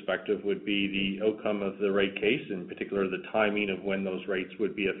uncertainty perspective would be the outcome of the rate case, in particular the timing of when those rates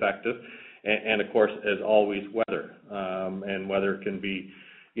would be effective, and of course, as always, weather. And weather can be,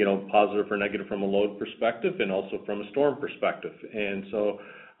 positive or negative from a load perspective, and also from a storm perspective. And so,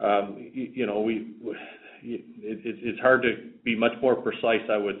 it's hard to be much more precise,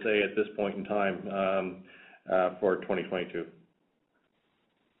 I would say, at this point in time for 2022.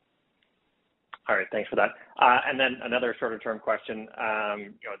 All right, thanks for that. And then another shorter-term question.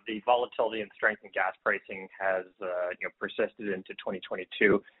 The volatility and strength in gas pricing has persisted into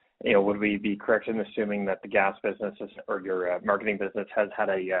 2022. Would we be correct in assuming that the gas business or your marketing business has had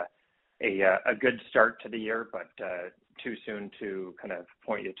a good start to the year, but too soon to kind of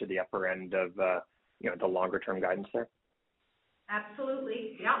point you to the upper end of the longer-term guidance there?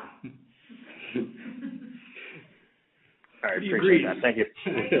 Absolutely, yeah. All right, appreciate that. Thank you.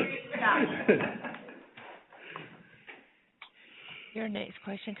 Your next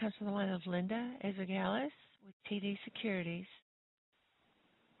question comes from the line of Linda Ezergailis with TD Securities.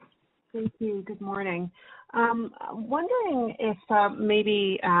 Thank you. Good morning. Wondering if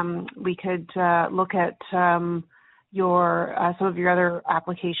maybe we could look at some of your other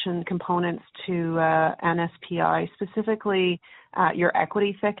application components to NSPI, specifically your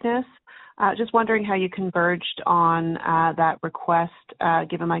equity thickness. Just wondering how you converged on that request,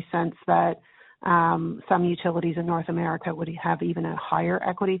 given my sense that some utilities in North America would have even a higher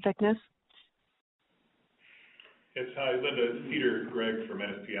equity thickness. Yes, hi, Linda. It's Peter Gregg from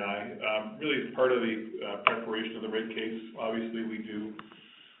NSPI. Really, as part of the preparation of the rate case, obviously we do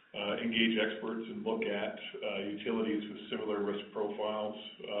engage experts and look at utilities with similar risk profiles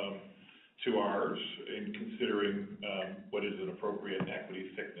to ours in considering what is an appropriate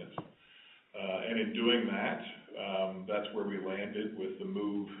equity thickness. And in doing that, that's where we landed with the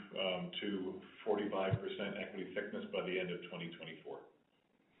move to 45% equity thickness by the end of 2024.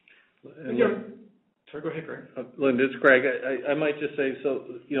 Sorry, go ahead, Greg. Linda, it's Greg. I might just say, so,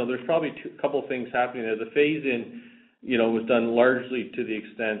 there's probably a couple of things happening there. The phase-in, was done largely to the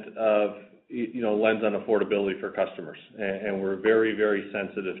extent of, lens on affordability for customers. And we're very, very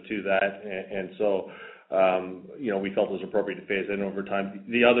sensitive to that. And so, we felt it was appropriate to phase in over time.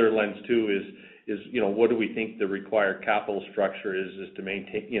 The other lens, too, is what do we think the required capital structure is to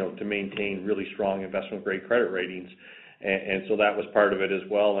maintain really strong investment-grade credit ratings. And so that was part of it as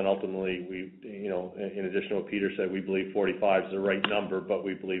well. And ultimately, we, in addition to what Peter said, we believe 45 is the right number, but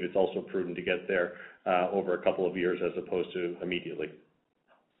we believe it's also prudent to get there over a couple of years as opposed to immediately.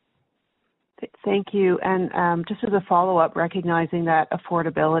 Thank you. And just as a follow-up, recognizing that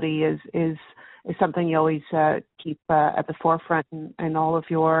affordability is is something you always keep at the forefront in all of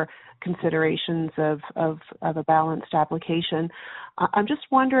your considerations of a balanced application. I'm just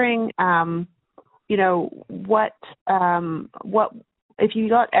wondering, what if you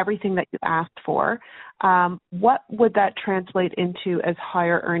got everything that you asked for, what would that translate into as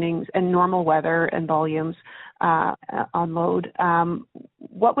higher earnings and normal weather and volumes on load?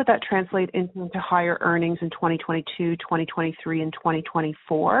 What would that translate into higher earnings in 2022, 2023, and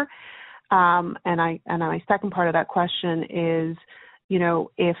 2024? And my second part of that question is,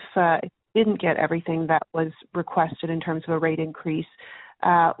 if you didn't get everything that was requested in terms of a rate increase,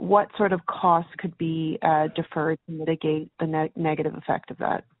 what sort of costs could be deferred to mitigate the negative effect of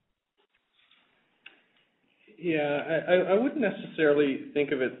that? Yeah, I wouldn't necessarily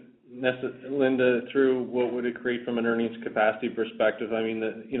think of it, Linda, through what would it create from an earnings capacity perspective. I mean,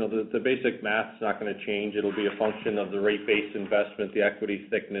 the basic math's not going to change. It'll be a function of the rate-based investment, the equity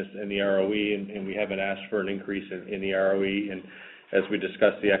thickness, and the ROE, and we haven't asked for an increase in the ROE. And as we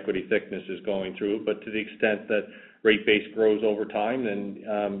discussed, the equity thickness is going through. But to the extent that rate base grows over time, then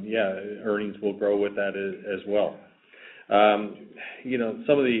earnings will grow with that as well.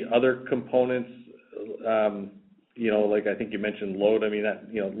 Some of the other components, like I think you mentioned load. I mean,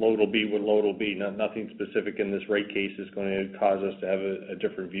 load will be what load will be. Nothing specific in this rate case is going to cause us to have a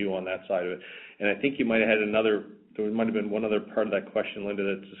different view on that side of it. And I think you might have had there might have been one other part of that question, Linda,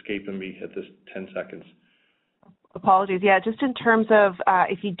 that's escaping me at this 10 seconds. Apologies. Yeah, just in terms of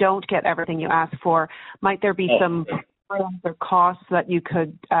if you don't get everything you ask for, might there be some other costs that you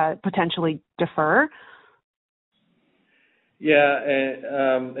could potentially defer? Yeah,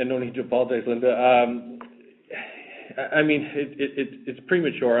 and no need to apologize, Linda. I mean, it's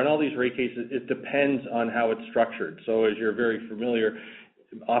premature. On all these rate cases, it depends on how it's structured. So as you're very familiar,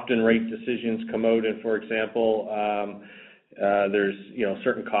 often rate decisions come out and, for example, there's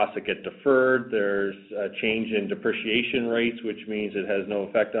certain costs that get deferred. There's a change in depreciation rates, which means it has no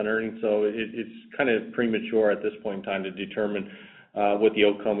effect on earnings. So it's kind of premature at this point in time to determine what the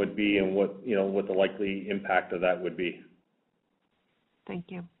outcome would be and what the likely impact of that would be. Thank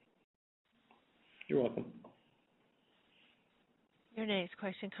you. You're welcome. Your next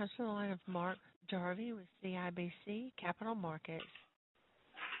question comes from the line of Mark Jarvi with CIBC Capital Markets.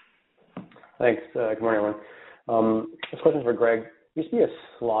 Thanks. Good morning, everyone. This question for Greg. There used to be a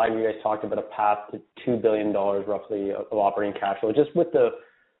slide where you guys talked about a path to $2 billion roughly of operating cash flow. Just with the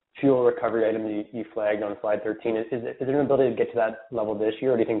fuel recovery item you flagged on slide 13, is there an ability to get to that level this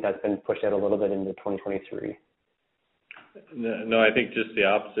year, or do you think that's been pushed out a little bit into 2023? No, I think just the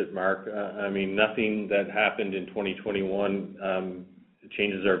opposite, Mark. I mean, nothing that happened in 2021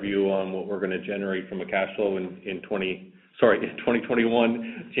 changes our view on what we're going to generate from a cash flow in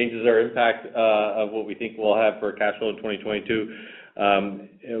 2021, changes our impact of what we think we'll have for a cash flow in 2022,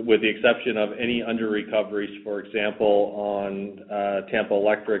 with the exception of any under recoveries, for example, on Tampa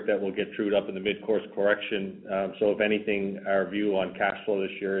Electric that will get trued up in the mid-course correction. So if anything, our view on cash flow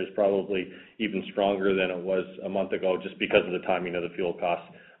this year is probably even stronger than it was a month ago, just because of the timing of the fuel costs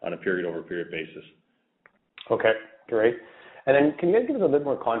on a period-over-period basis. Okay, great. And then can you guys give us a bit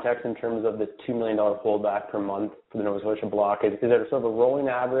more context in terms of the $2 million holdback per month for the Nova Scotia block? Is it sort of a rolling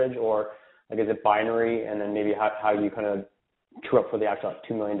average, or like is it binary? And then maybe how you kind of true up for the actual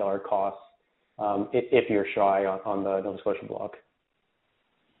 $2 million costs if you're shy on the Nova Scotia block?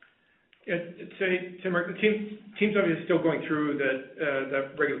 Yeah, Mark, the team's obviously still going through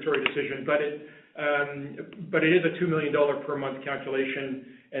that regulatory decision, but it is a $2 million per month calculation,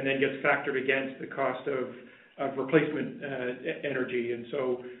 and then gets factored against the cost of replacement energy, and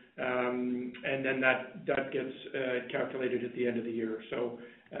so and then that gets calculated at the end of the year. So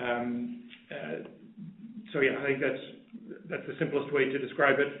yeah, I think that's the simplest way to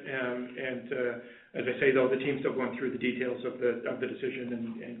describe it. And as I say, though, the team's still going through the details of the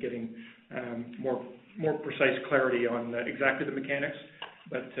decision and getting more precise clarity on exactly the mechanics.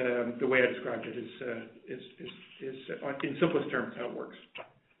 But the way I described it is in simplest terms how it works.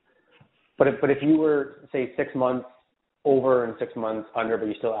 But if you were, say, 6 months over and 6 months under, but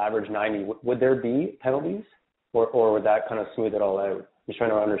you still average 90, would there be penalties, or would that kind of smooth it all out? Just trying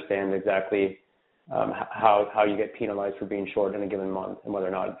to understand exactly how you get penalized for being short in a given month, and whether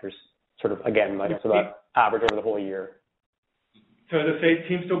or not there's sort of, again, like so that average over the whole year. So as I say, the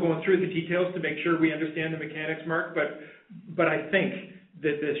team's still going through the details to make sure we understand the mechanics, Mark. But I think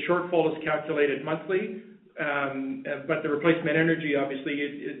that the shortfall is calculated monthly. But the replacement energy, obviously,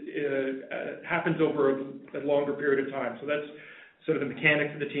 it happens over a longer period of time. So that's sort of the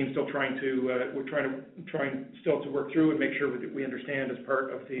mechanics that the team's still trying to work through and make sure that we understand as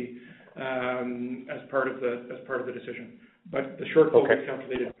part of the decision. But the shortfall is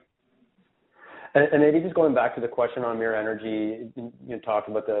calculated. And maybe just going back to the question on Emera Energy, you talked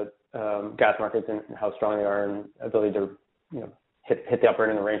about the gas markets and how strong they are and ability to, hit the upper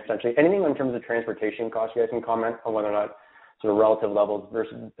end of the range potentially. Anything in terms of transportation costs, you guys can comment on whether or not sort of relative levels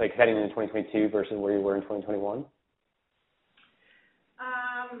versus like heading into 2022 versus where you were in 2021?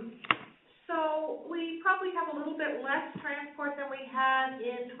 So we probably have a little bit less transport than we had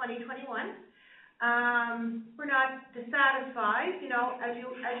in 2021. We're not dissatisfied. As you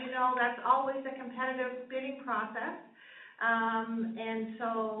know, that's always a competitive bidding process. And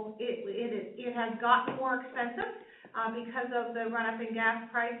so it has gotten more expensive because of the run-up in gas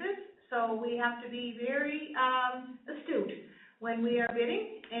prices. So we have to be very astute when we are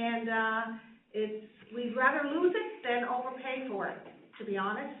bidding, and we'd rather lose it than overpay for it, to be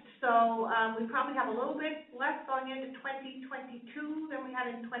honest. So we probably have a little bit less going into 2022 than we had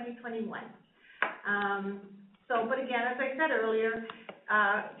in 2021. But again, as I said earlier,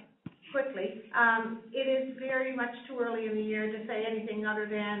 quickly, it is very much too early in the year to say anything other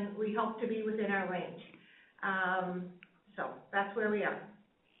than we hope to be within our range. So that's where we are.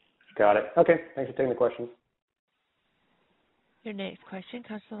 Got it. Okay. Thanks for taking the questions. Your next question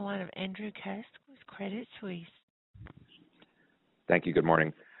comes from the line of Andrew Kuske with Credit Suisse. Thank you. Good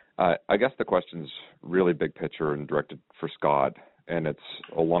morning. I guess the question's really big picture and directed for Scott, and it's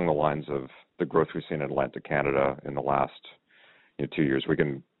along the lines of the growth we've seen in Atlantic Canada in the last 2 years. We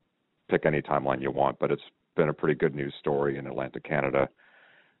can pick any timeline you want, but it's been a pretty good news story in Atlantic Canada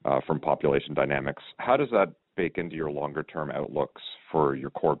from population dynamics. How does that bake into your longer-term outlooks for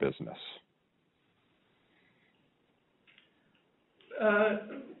your core business?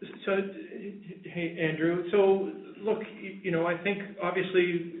 Hey, Andrew. So, look, I think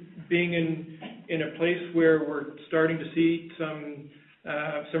obviously being in a place where we're starting to see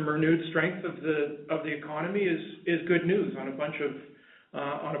some renewed strength of the economy is good news on a bunch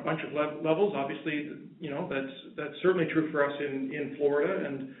of levels. Obviously, that's certainly true for us in Florida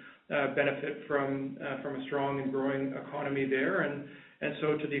and benefit from a strong and growing economy there. And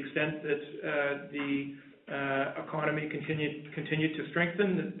so to the extent that the economy continued to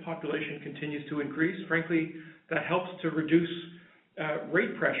strengthen, the population continues to increase. Frankly, that helps to reduce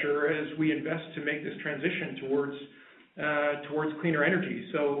rate pressure as we invest to make this transition towards cleaner energy.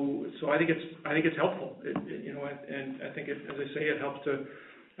 So I think it's helpful. And I think as I say, it helps to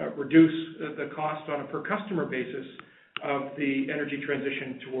reduce the cost on a per customer basis of the energy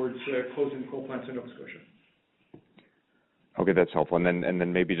transition towards closing coal plants in Nova Scotia. Okay, that's helpful. And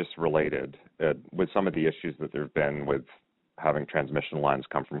then maybe just related, with some of the issues that there have been with having transmission lines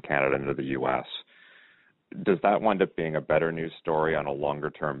come from Canada into the U.S., does that wind up being a better news story on a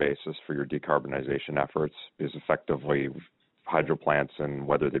longer-term basis for your decarbonization efforts? Because effectively, hydro plants, and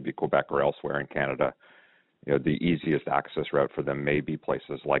whether they be Quebec or elsewhere in Canada, the easiest access route for them may be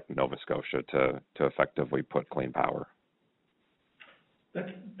places like Nova Scotia to effectively put clean power.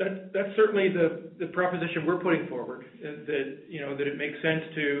 That's certainly the proposition we're putting forward. That it makes sense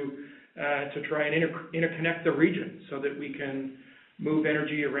to try and interconnect the region so that we can move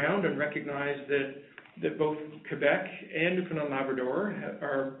energy around and recognize that both Quebec and Newfoundland and Labrador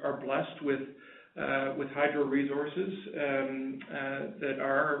are blessed with hydro resources that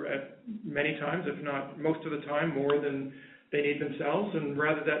are at many times, if not most of the time, more than they need themselves. And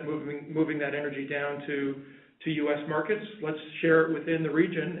rather than moving that energy down to U.S. markets, let's share it within the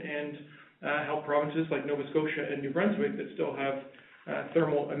region and help provinces like Nova Scotia and New Brunswick that still have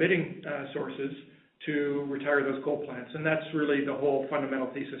thermal emitting sources to retire those coal plants. And that's really the whole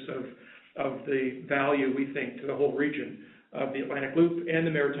fundamental thesis of the value, we think, to the whole region of the Atlantic Loop and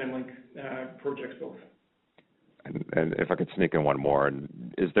the Maritime Link projects both. And if I could sneak in one more,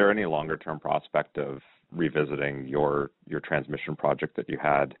 is there any longer-term prospect of revisiting your transmission project that you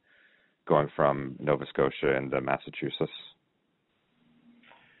had going from Nova Scotia into Massachusetts?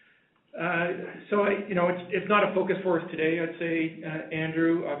 It's not a focus for us today, I'd say,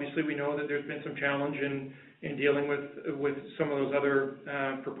 Andrew. Obviously, we know that there's been some challenge in dealing with some of those other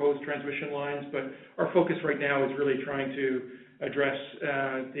proposed transmission lines, but our focus right now is really trying to address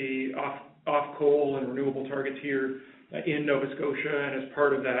the off coal and renewable targets here in Nova Scotia, and as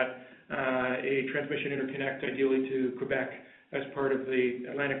part of that, a transmission interconnect, ideally to Quebec, as part of the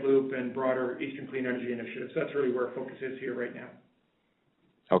Atlantic Loop and broader Eastern Clean Energy Initiative. So that's really where our focus is here right now.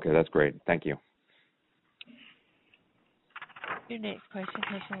 Okay, that's great. Thank you. Your next question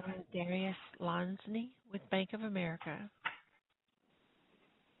comes from Dariusz Lozny with Bank of America.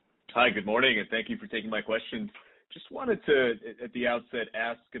 Hi, good morning, and thank you for taking my questions. Just wanted to, at the outset,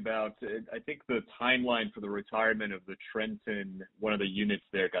 ask about, I think the timeline for the retirement of the Trenton, one of the units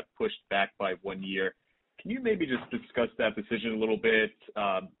there got pushed back by 1 year. Can you maybe just discuss that decision a little bit,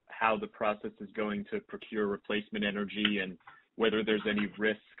 how the process is going to procure replacement energy, and whether there's any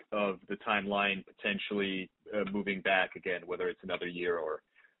risk of the timeline potentially moving back again, whether it's another year or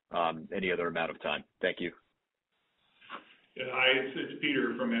any other amount of time? Thank you. Yeah, hi, it's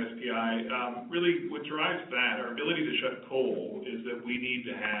Peter from NSPI. Really, what drives that, our ability to shut coal, is that we need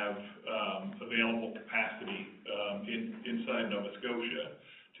to have available capacity inside Nova Scotia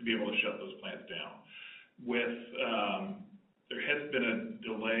to be able to shut those plants down. There has been a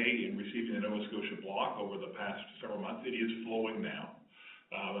delay in receiving the Nova Scotia block over the past several months. It is flowing now,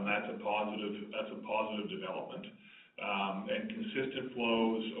 and that's a positive development. And consistent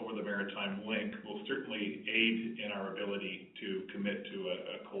flows over the Maritime Link will certainly aid in our ability to commit to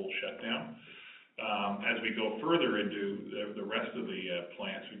a coal shutdown. As we go further into the rest of the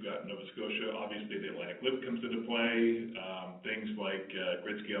plants, we've got Nova Scotia, obviously the Atlantic Loop comes into play, things like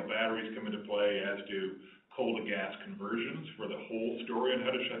grid-scale batteries come into play, as do coal-to-gas conversions for the whole story on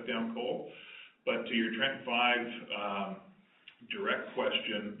how to shut down coal. But to your Trent 5 direct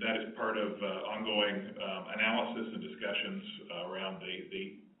question, that is part of ongoing analysis and discussions around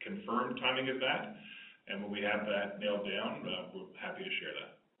the confirmed timing of that. And when we have that nailed down, we're happy to share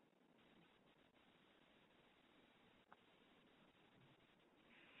that.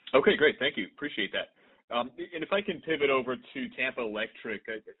 Okay, great. Thank you. Appreciate that. And if I can pivot over to Tampa Electric,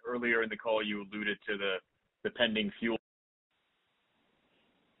 earlier in the call you alluded to the pending fuel.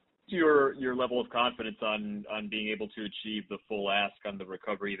 Your level of confidence on being able to achieve the full ask on the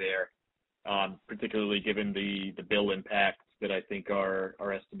recovery there, particularly given the bill impacts that I think are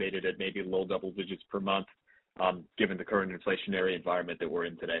estimated at maybe low double digits per month, given the current inflationary environment that we're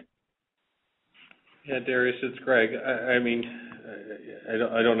in today? Yeah, Darius, it's Greg. I mean,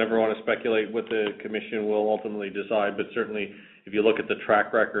 I don't ever want to speculate what the commission will ultimately decide, but certainly if you look at the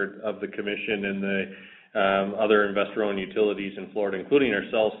track record of the commission and the other investor-owned utilities in Florida, including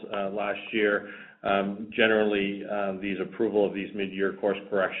ourselves last year, generally these approval of these mid-year course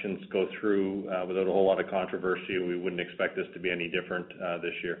corrections go through without a whole lot of controversy. We wouldn't expect this to be any different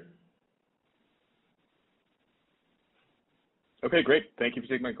this year. Okay, great. Thank you for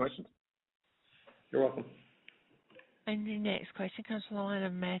taking my questions. You're welcome. And your next question comes from the line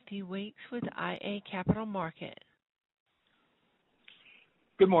of Matthew Weeks with iA Capital Markets.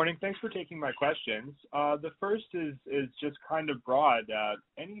 Good morning. Thanks for taking my questions. The first is just kind of broad.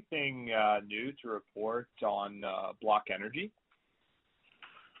 Anything new to report on Block Energy?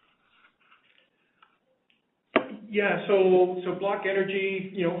 Yeah, so Block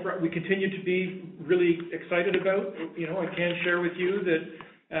Energy, we continue to be really excited about. I can share with you that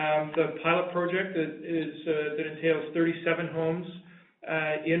the pilot project that entails 37 homes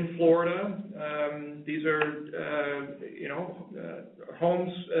in Florida. These are,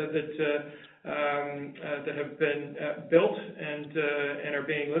 homes that have been built and are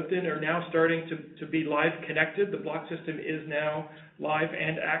being lived in, are now starting to be live connected. The Block system is now live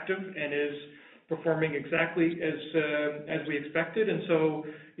and active and is performing exactly as we expected. And so,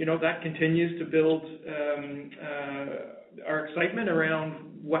 that continues to build our excitement around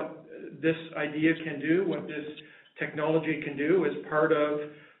what this idea can do, what this technology can do as part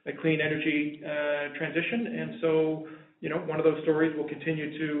of a clean energy transition. And so, one of those stories we'll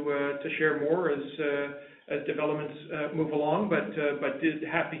continue to share more as developments move along. But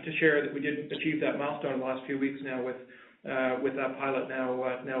happy to share that we did achieve that milestone in the last few weeks now with that pilot now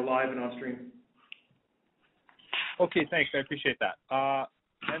live and on stream. Okay, thanks. I appreciate that.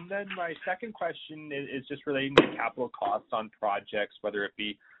 And then my second question is just relating to capital costs on projects, whether it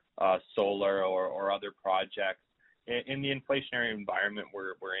be solar or other projects. In the inflationary environment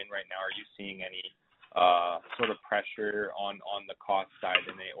we're in right now, are you seeing any sort of pressure on the cost side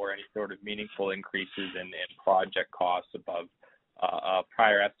or any sort of meaningful increases in project costs above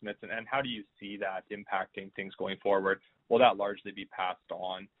prior estimates? And how do you see that impacting things going forward? Will that largely be passed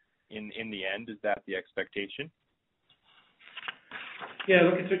on in the end? Is that the expectation? Yeah,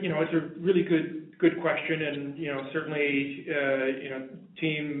 look, it's a really good question, and certainly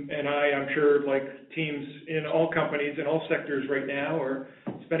team and I'm sure, like teams in all companies in all sectors right now, are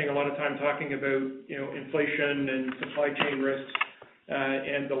spending a lot of time talking about inflation and supply chain risks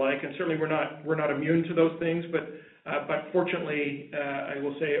and the like. And certainly we're not immune to those things, but fortunately, I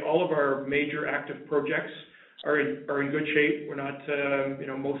will say all of our major active projects are in good shape. We're not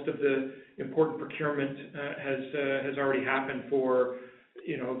most of the important procurement has already happened for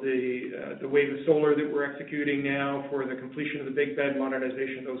the wave of solar that we're executing now, for the completion of the Big Bend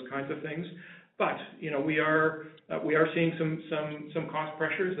modernization, those kinds of things. But we are seeing some cost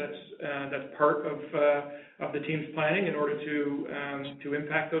pressures. That's part of the team's planning in order to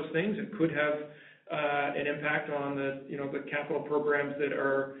impact those things. It could have an impact on the capital programs that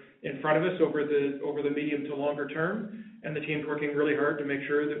are in front of us over the medium to longer term, and the team's working really hard to make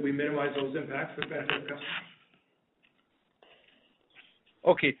sure that we minimize those impacts that benefit customers.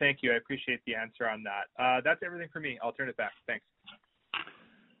 Okay, thank you. I appreciate the answer on that. That's everything for me. I'll turn it back. Thanks.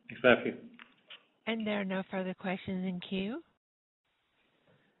 Thanks, Matthew. And there are no further questions in queue.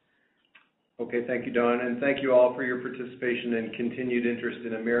 Okay, thank you, Don, and thank you all for your participation and continued interest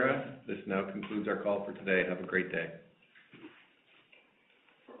in Emera. This now concludes our call for today. Have a great day.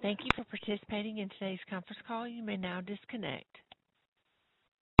 Thank you for participating in today's conference call. You may now disconnect.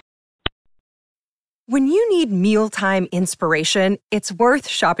 When you need mealtime inspiration, it's worth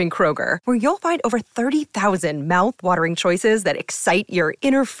shopping Kroger, where you'll find over 30,000 mouth-watering choices that excite your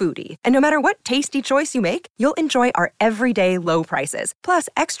inner foodie. And no matter what tasty choice you make, you'll enjoy our everyday low prices, plus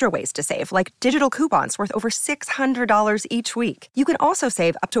extra ways to save, like digital coupons worth over $600 each week. You can also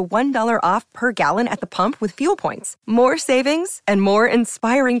save up to $1 off per gallon at the pump with fuel points. More savings and more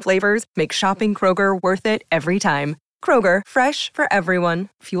inspiring flavors make shopping Kroger worth it every time. Kroger, fresh for everyone.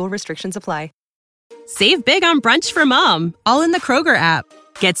 Fuel restrictions apply. Save big on brunch for mom, all in the Kroger app.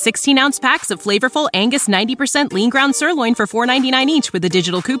 Get 16-ounce packs of flavorful Angus 90% lean ground sirloin for $4.99 each with a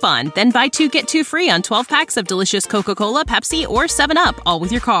digital coupon. Then buy 2, get 2 free on 12 packs of delicious Coca-Cola, Pepsi, or 7-Up, all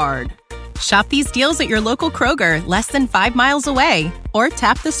with your card. Shop these deals at your local Kroger, less than 5 miles away. Or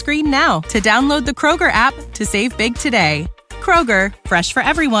tap the screen now to download the Kroger app to save big today. Kroger, fresh for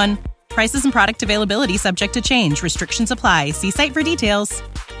everyone. Prices and product availability subject to change. Restrictions apply. See site for details.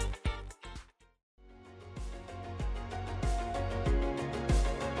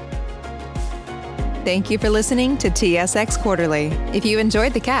 Thank you for listening to TSX Quarterly. If you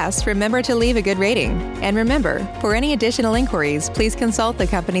enjoyed the cast, remember to leave a good rating. And remember, for any additional inquiries, please consult the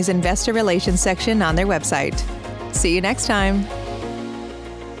company's investor relations section on their website. See you next time.